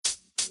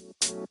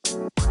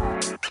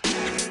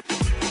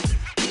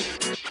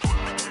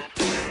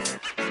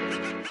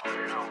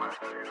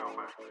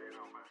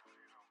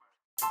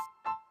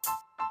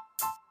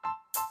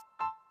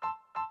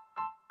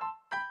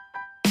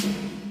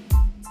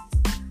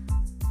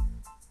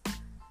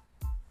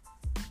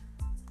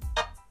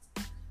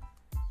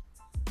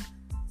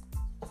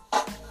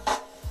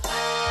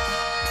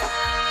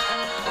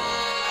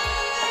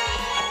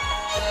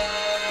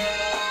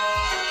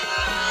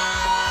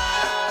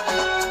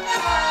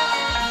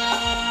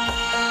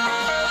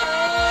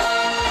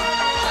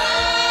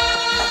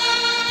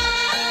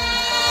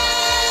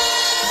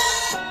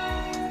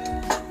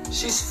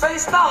She's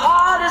faced the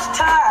hardest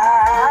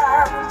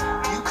time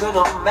you could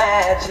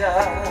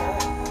imagine.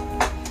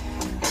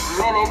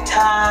 Many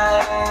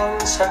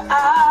times her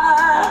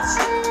eyes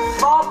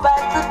fall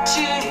back the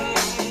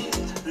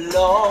tears,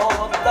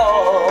 Lord,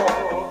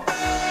 Lord.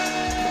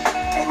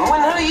 And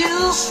when her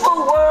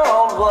useful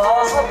world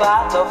was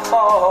about to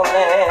fall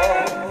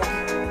in,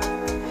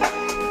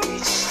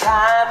 each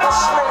time I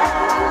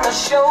sling the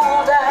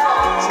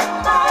shoulders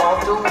of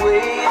the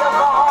weight of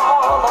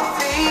all her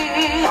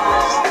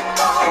fears,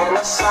 and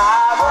a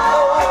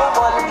sorrow no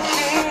one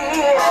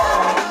hears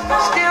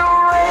still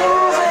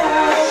rings in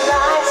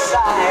midnight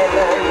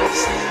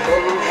silence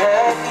in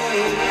her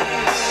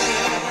ears.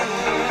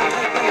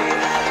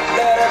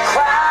 Let her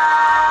cry,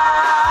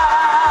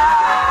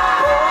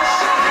 for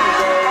she's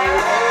a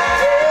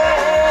lady.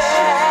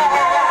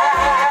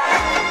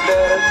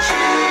 Let her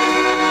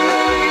dream,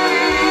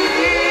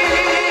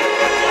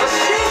 for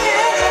she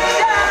is a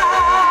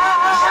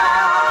child.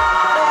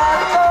 Let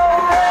the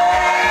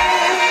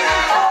rain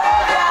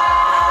fall down.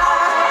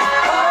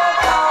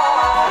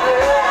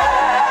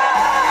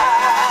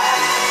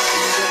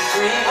 She's a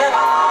breathing,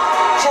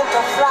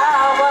 gentle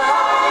flower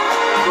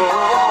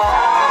growing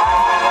wild.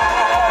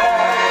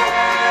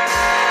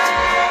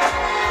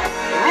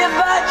 And if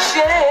by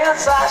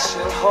chance I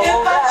should hold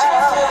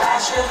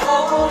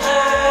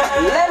her,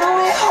 let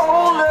me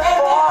hold her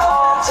for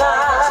all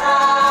time.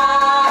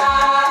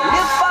 And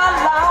if I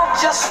allowed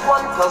just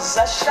one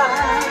possession,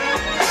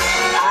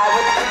 I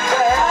would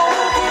prepare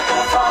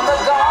from the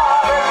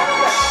garden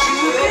to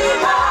be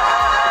mine.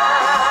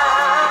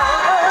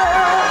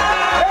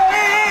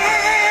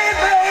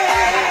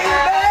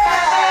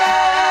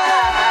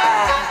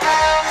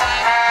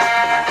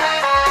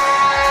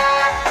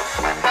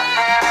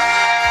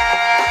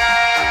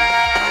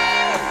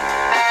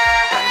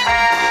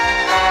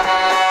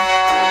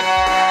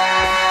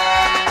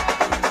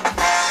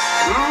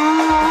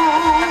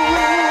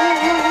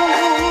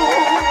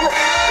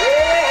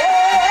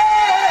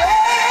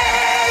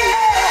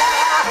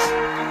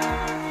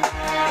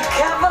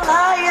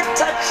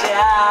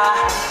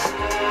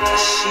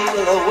 She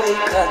will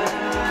awaken,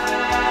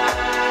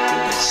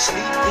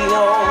 sleep the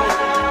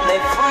only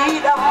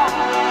freedom,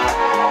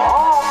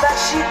 all that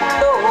she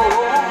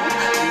knows,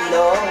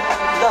 love,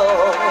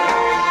 love.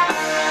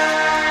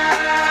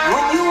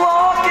 When you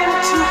walk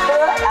into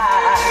her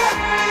eyes,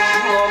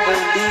 you won't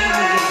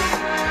believe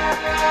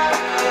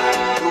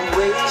the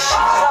way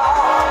she's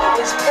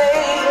always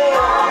paying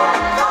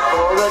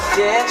for a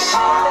debt she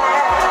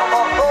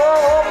never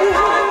owed,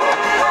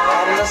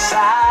 and the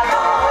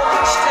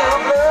silence still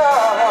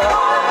love.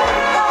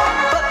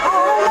 But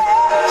only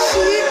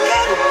she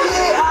can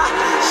hear,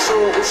 so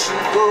she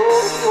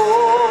goes.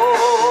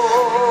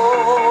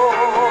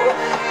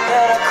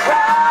 Let her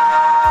cry,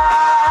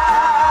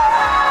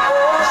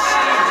 for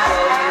she's a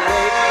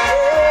lady.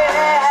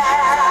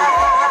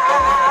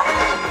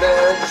 Let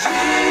her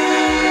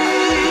dream,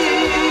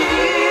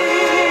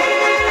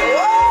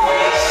 oh,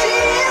 she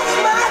is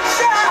my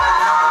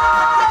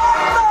child.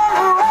 Let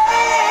the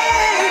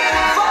rain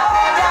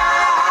fall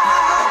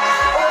down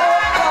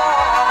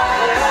upon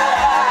her.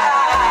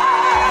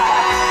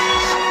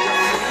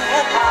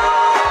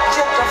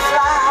 Gentle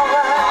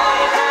flower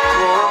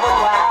growing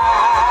wild.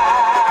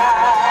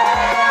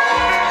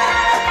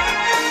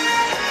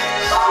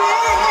 She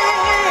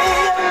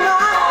is my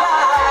flower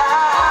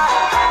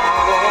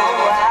growing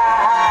wild,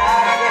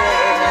 yeah.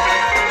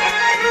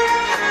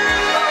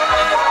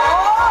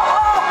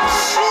 Oh,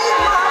 she's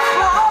my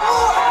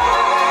flower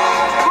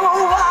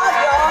growing wild,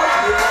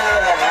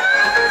 yeah.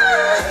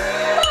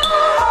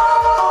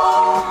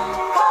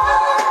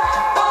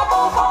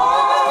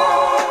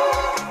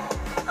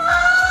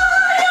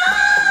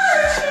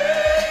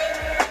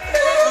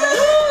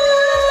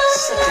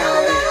 Sit down,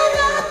 baby,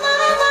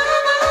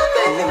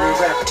 and let me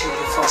rap to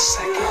you for a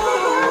second.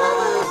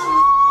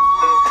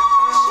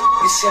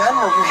 You see, I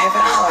know you have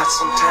it hard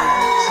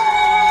sometimes,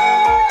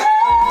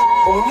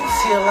 but when you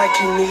feel like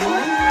you need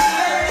me,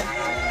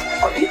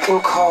 or you can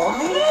call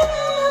me.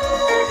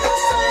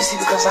 You see,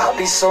 because I'll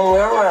be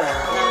somewhere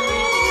around.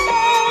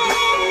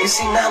 You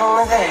see, not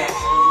only that,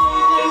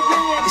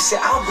 you see,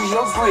 I'll be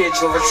your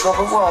bridge over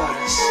troubled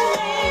waters.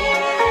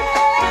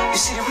 You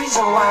see, the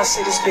reason why I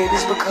say this, baby,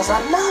 is because I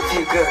love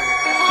you, girl.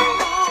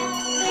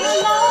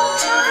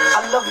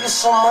 I love you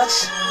so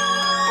much,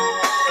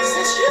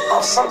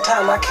 or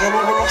sometimes I can't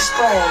even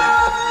explain.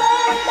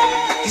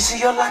 You see,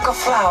 you're like a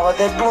flower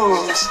that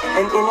blooms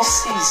in any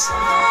season.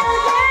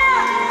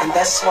 And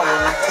that's why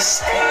I like to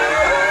say,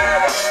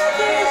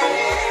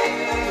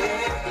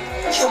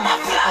 you're my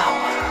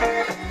flower,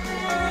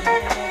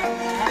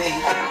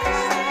 baby.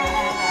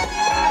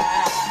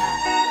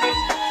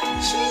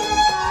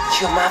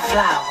 You're my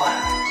flower.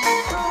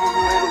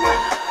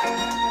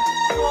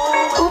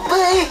 Oh,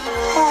 baby.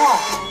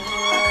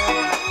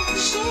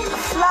 She's a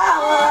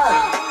flower.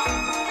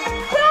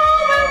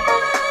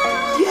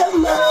 You're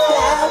my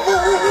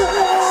flower.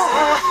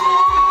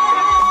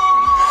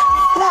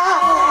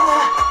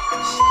 Flower.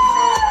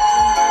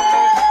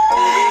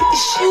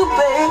 It's you,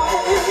 baby.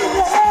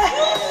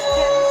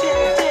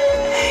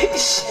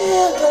 It's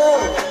you.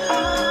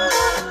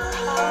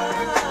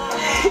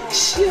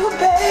 It's you,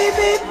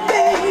 baby,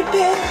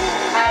 baby.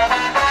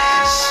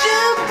 It's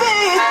you,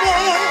 baby.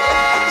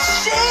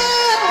 It's you.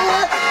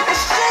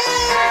 It's you,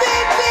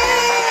 baby.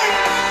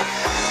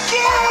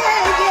 Yeah,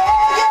 yeah,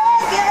 yeah,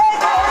 yeah.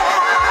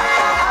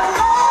 I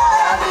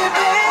love you,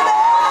 baby.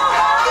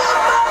 You're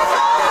my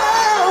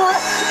flower.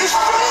 It's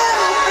you,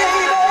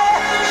 baby.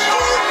 You.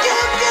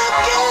 Yeah, yeah,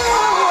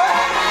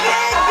 yeah,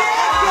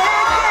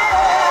 yeah.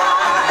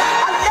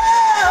 I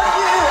love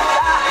you.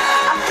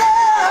 I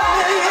love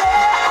you,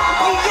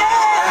 yeah.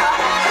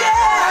 Yeah,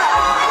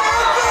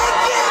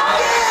 yeah,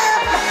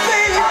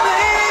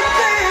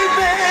 baby,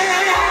 baby.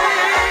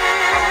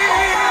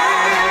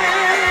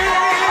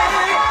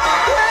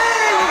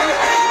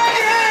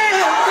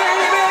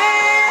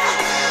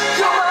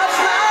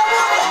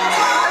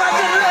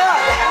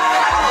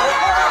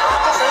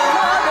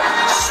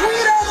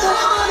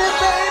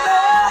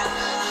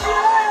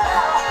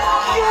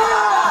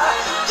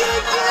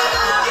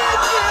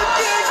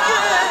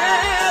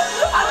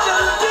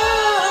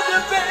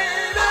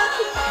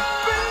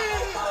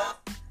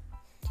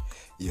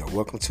 Yeah,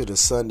 welcome to the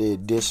Sunday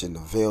edition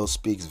of Vale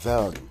Speaks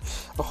Value.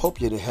 I hope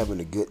you're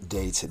having a good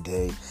day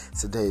today.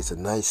 Today is a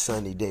nice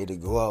sunny day to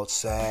go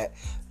outside,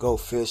 go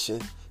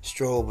fishing,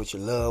 stroll with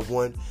your loved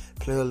one,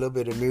 play a little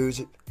bit of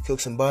music, cook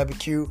some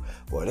barbecue,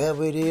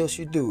 whatever it is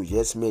you do,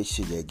 just make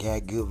sure you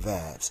got good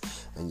vibes.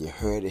 And you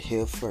heard it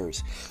here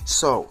first.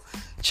 So,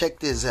 check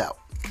this out.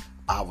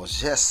 I was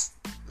just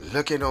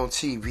looking on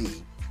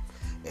TV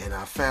and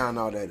I found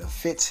out that a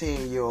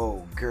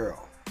 15-year-old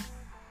girl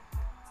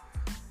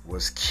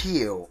was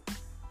killed.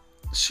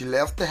 She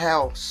left the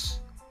house.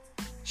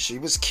 She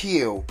was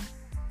killed.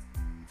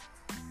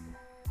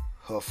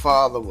 Her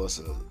father was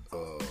a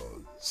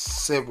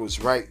civil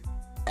rights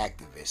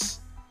activist.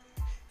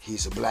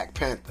 He's a Black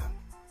Panther.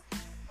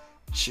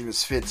 She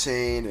was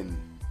 15, and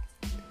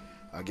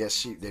I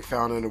guess they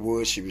found her in the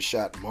woods. She was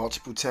shot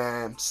multiple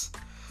times,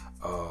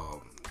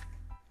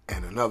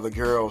 and another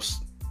girl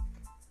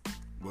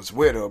was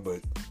with her,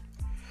 but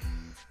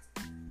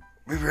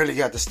we really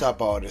got to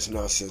stop all this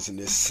nonsense and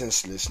this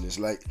senselessness.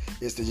 Like,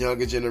 it's the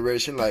younger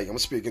generation. Like, I'm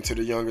speaking to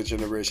the younger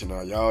generation.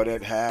 Are y'all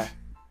that high?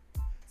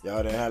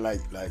 Y'all that high? Like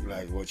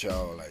what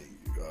y'all like?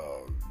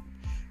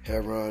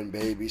 Heroin,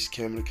 babies,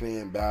 chemically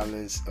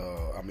imbalanced.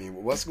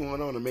 What's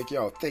going on to make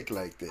y'all think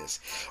like this?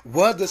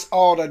 Where does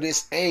all of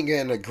this anger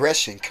and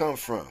aggression come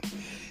from?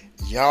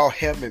 Y'all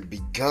haven't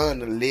begun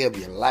to live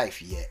your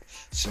life yet.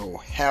 So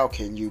how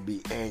can you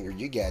be angry?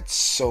 You got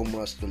so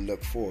much to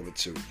look forward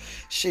to.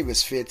 She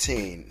was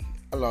 15.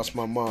 I lost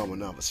my mom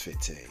when I was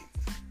 15.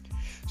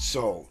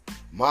 So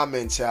my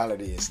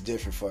mentality is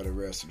different for the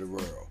rest of the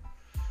world.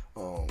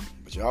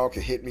 But y'all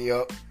can hit me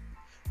up.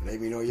 Let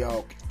me know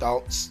y'all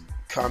thoughts,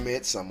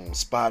 comments. I'm on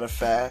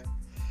Spotify.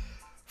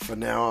 For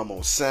now, I'm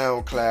on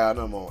SoundCloud.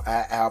 I'm on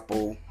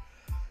Apple.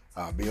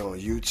 I'll be on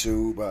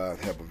YouTube. I'll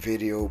have a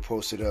video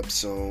posted up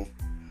soon.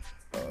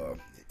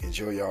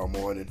 Enjoy y'all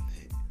morning.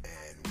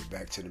 And we're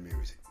back to the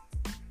music.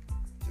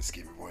 Just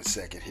give me 1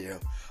 second here.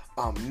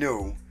 I'm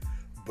new,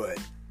 but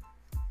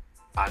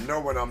I know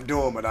what I'm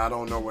doing, but I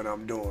don't know what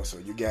I'm doing. So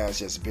you guys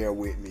just bear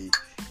with me.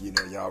 You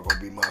know, y'all gonna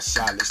be my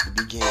solace to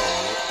begin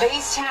with. The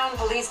Easttown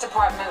Police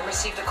Department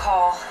received a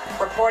call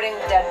reporting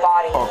a dead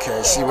body.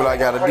 Okay, see what I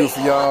gotta do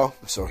for y'all?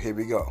 So here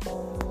we go.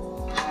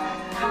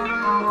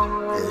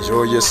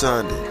 Enjoy your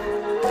Sunday.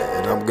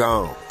 And I'm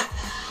gone.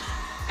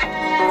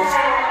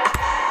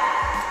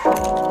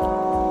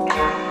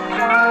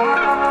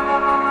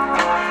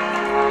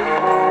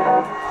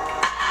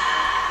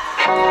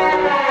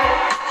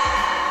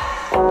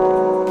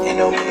 You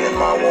know, me and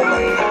my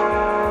woman,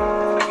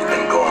 we've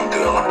been going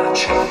through a lot of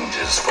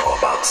changes for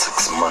about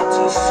 6 months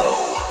or so.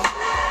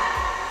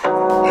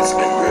 It's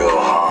been real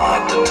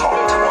hard to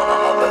talk to one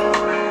another.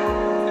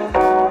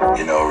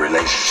 You know, a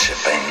relationship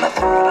ain't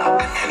nothing without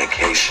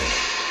communication.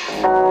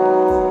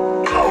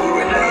 How we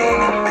were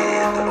laying in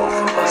bed, the both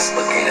of us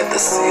looking at the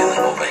ceiling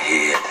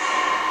overhead,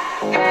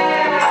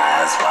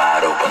 eyes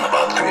wide open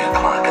about 3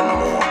 o'clock in the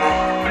morning.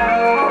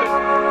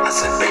 I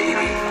said,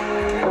 baby,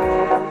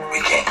 we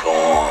can't go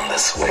on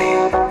this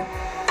way.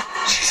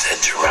 She said,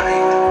 you're right.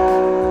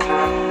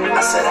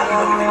 I said, I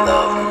know you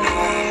love me,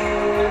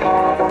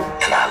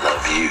 and I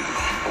love you.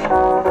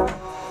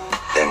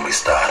 Then we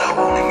started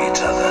holding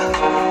each other,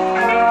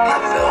 and I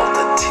felt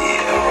a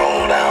tear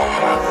roll down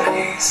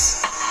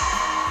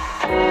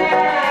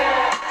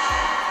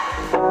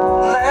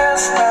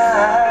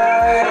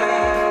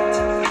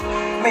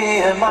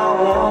and my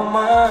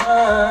woman,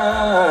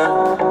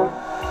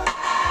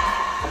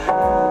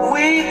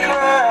 we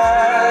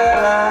cried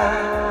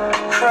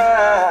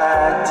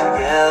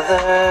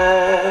together.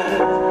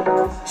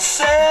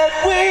 Said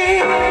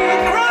we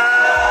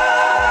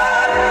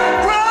cried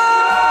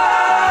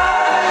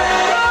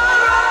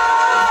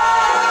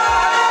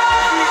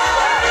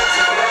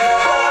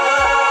together.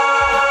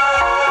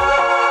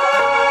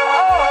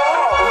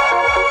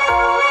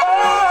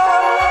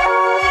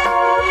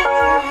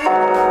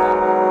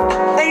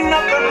 Ain't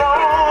nothing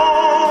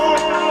wrong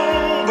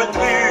with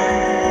you,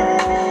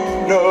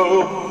 no.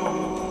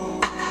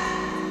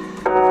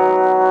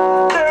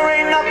 There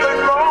ain't nothing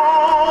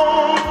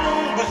wrong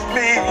with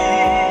me.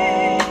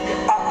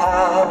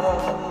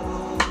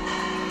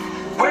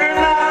 We're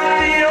not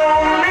the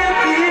only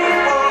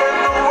people in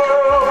the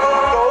world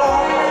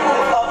who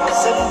go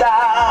ups and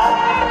downs.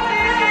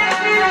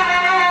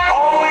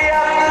 All we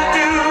have to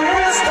do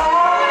is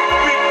talk,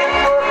 we can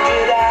work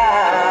it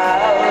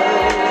out.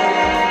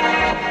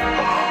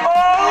 Oh,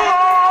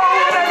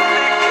 let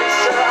me kiss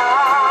your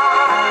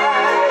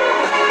eyes,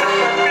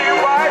 let me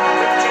wipe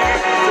the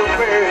tears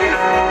away.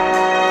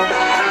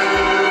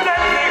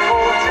 Let me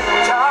hold you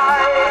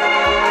tight.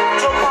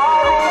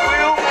 Tomorrow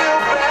will feel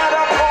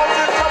better 'cause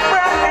it's a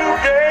brand new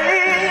day.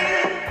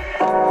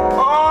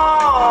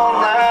 Oh,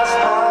 last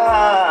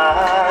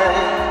night,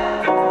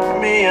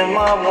 me and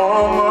my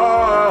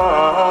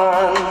woman,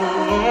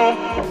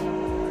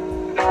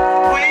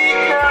 we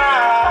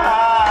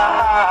cried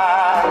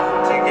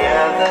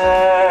together.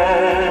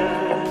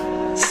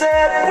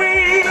 Said we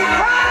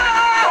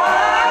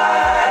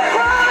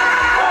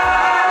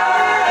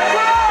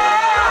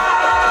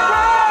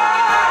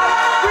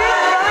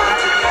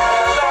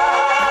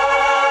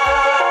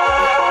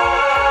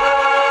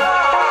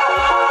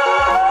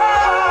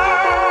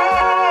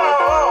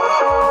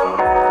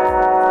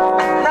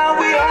now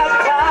we have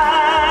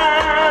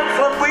times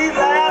when we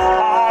laugh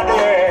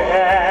harder.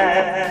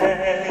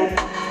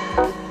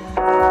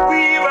 We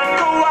even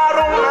go out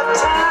on the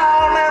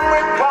town and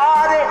we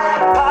party.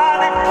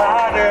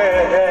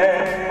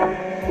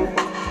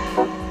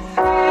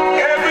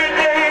 Every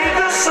day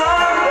the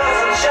sun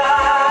doesn't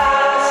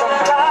shine,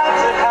 sometimes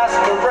it has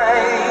to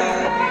rain.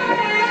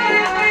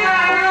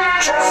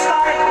 Just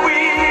like we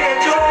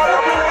enjoy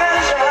the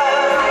pleasure,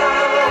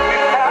 we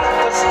have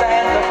to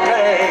stand the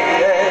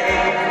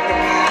pain.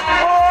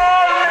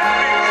 Oh, let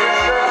me kiss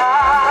your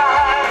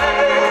eyes,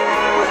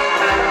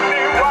 let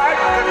me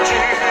wipe the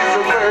tears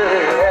away.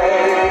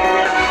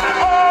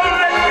 Oh,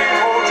 let me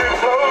hold you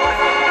close,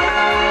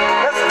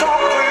 let's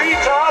talk to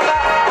each other.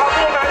 I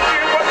wanna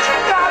hear what you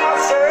gotta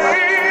say.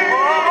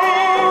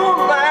 Oh,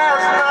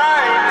 last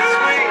night,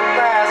 sweet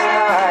last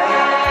night,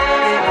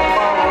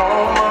 my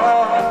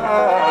woman,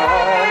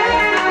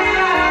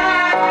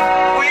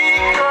 we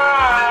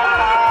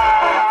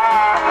cried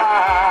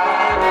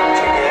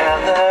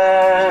together.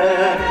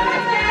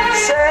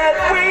 Said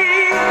we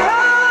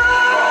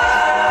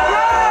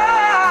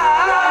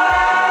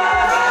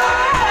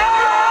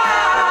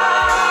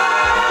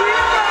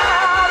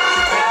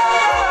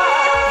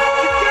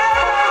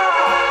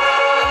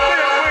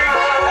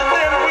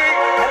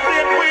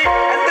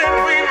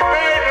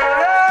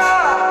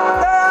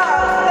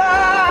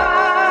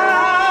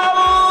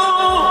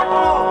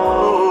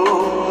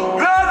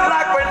love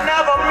like we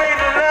never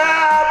made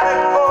love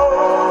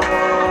before.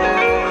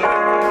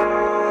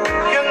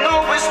 You know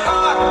we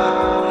start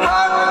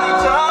hugging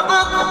each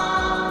other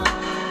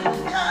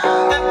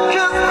and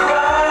just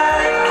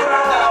cry.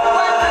 Now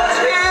when the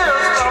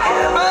tears come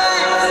our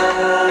face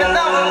and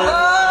our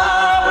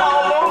love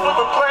all over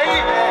the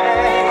place.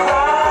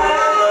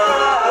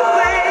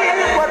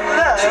 What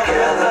love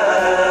together.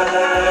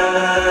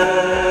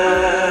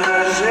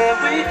 Said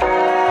we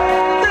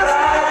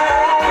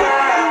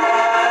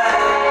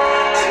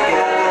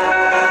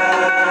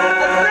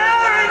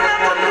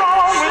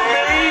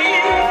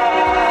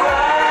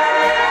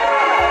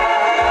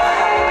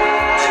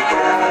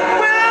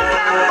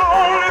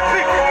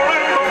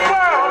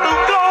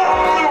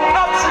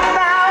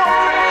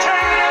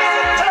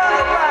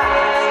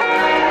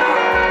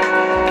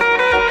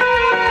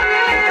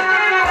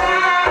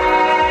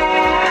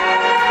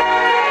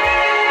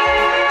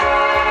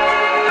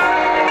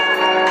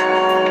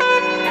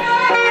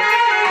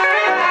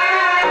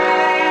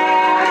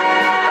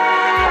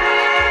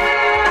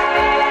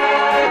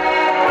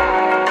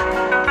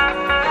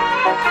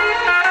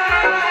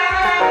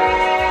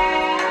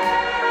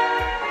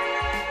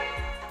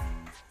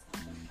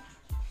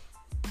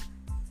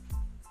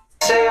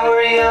say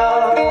we're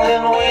young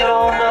and we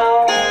don't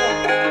know.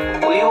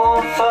 We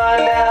won't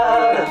find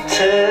out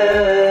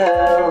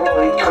until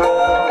we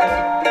grow.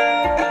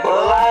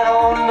 Well, I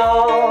don't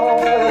know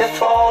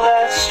if all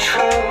that's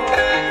true,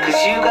 'cause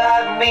you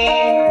got me,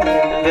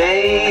 and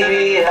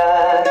baby, I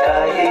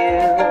got you.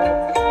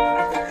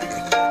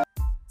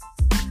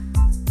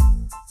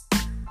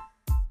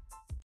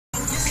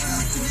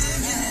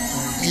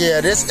 Yeah,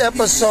 this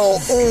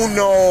episode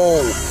uno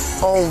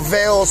on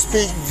Veil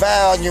Speak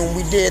Volume.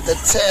 We did the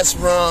test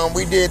run.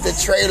 We did the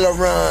trailer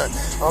run.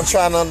 I'm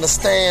trying to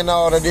understand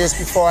all of this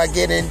before I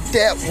get in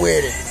depth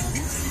with it.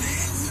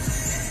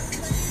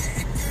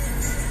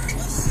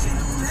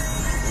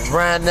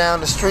 Riding down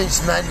the streets,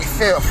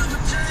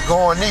 95th,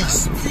 going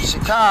east,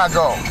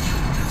 Chicago.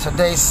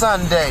 Today's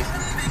Sunday,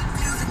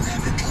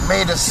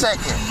 May the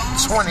 2nd,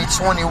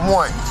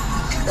 2021.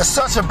 It's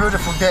such a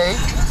beautiful day.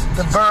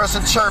 The birds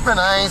are chirping.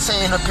 I ain't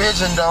seeing a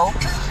pigeon though.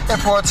 And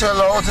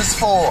Portillo's is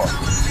 4.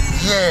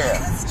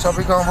 Yeah. So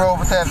we're gonna roll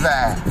with that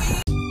vibe.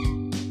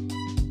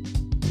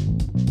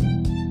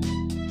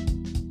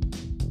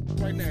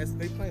 Right now,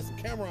 they playing some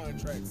Cameron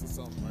tracks or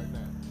something right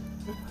now.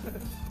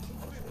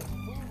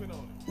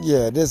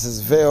 Yeah, this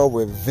is Veil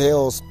with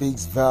Veil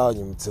Speaks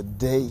Volume.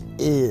 Today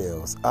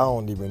is, I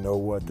don't even know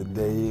what the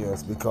day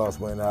is because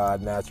we're in our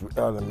natural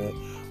element.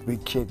 We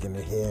kicking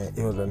it here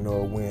in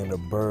Illinois. We're in the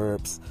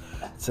burbs.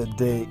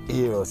 Today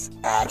is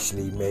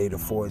actually May the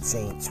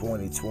 14th,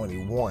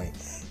 2021.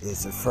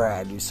 It's a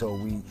Friday, so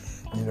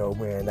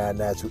we're in our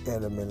natural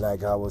element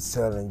like I was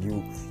telling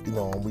you,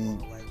 and we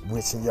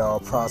wishing y'all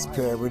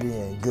prosperity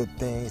and good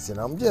things. And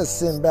I'm just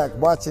sitting back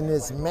watching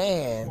this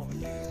man.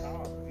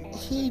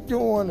 He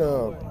doing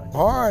a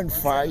barn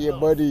fire,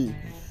 but he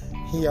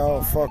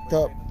all fucked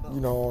up,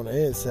 on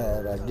the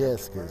inside, I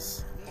guess,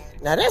 because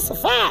now that's a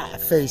fire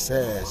face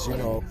ass,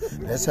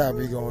 That's how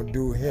we gonna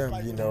do him,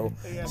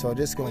 So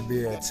this gonna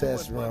be a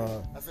test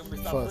run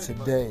for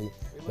today.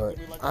 But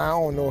I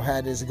don't know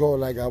how this go,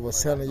 like I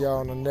was telling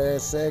y'all in the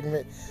last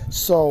segment.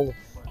 So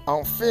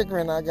I'm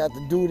figuring I got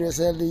to do this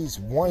at least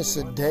once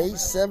a day,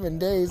 7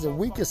 days a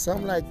week or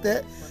something like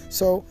that.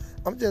 So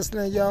I'm just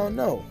letting y'all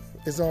know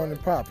it's on and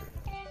popping.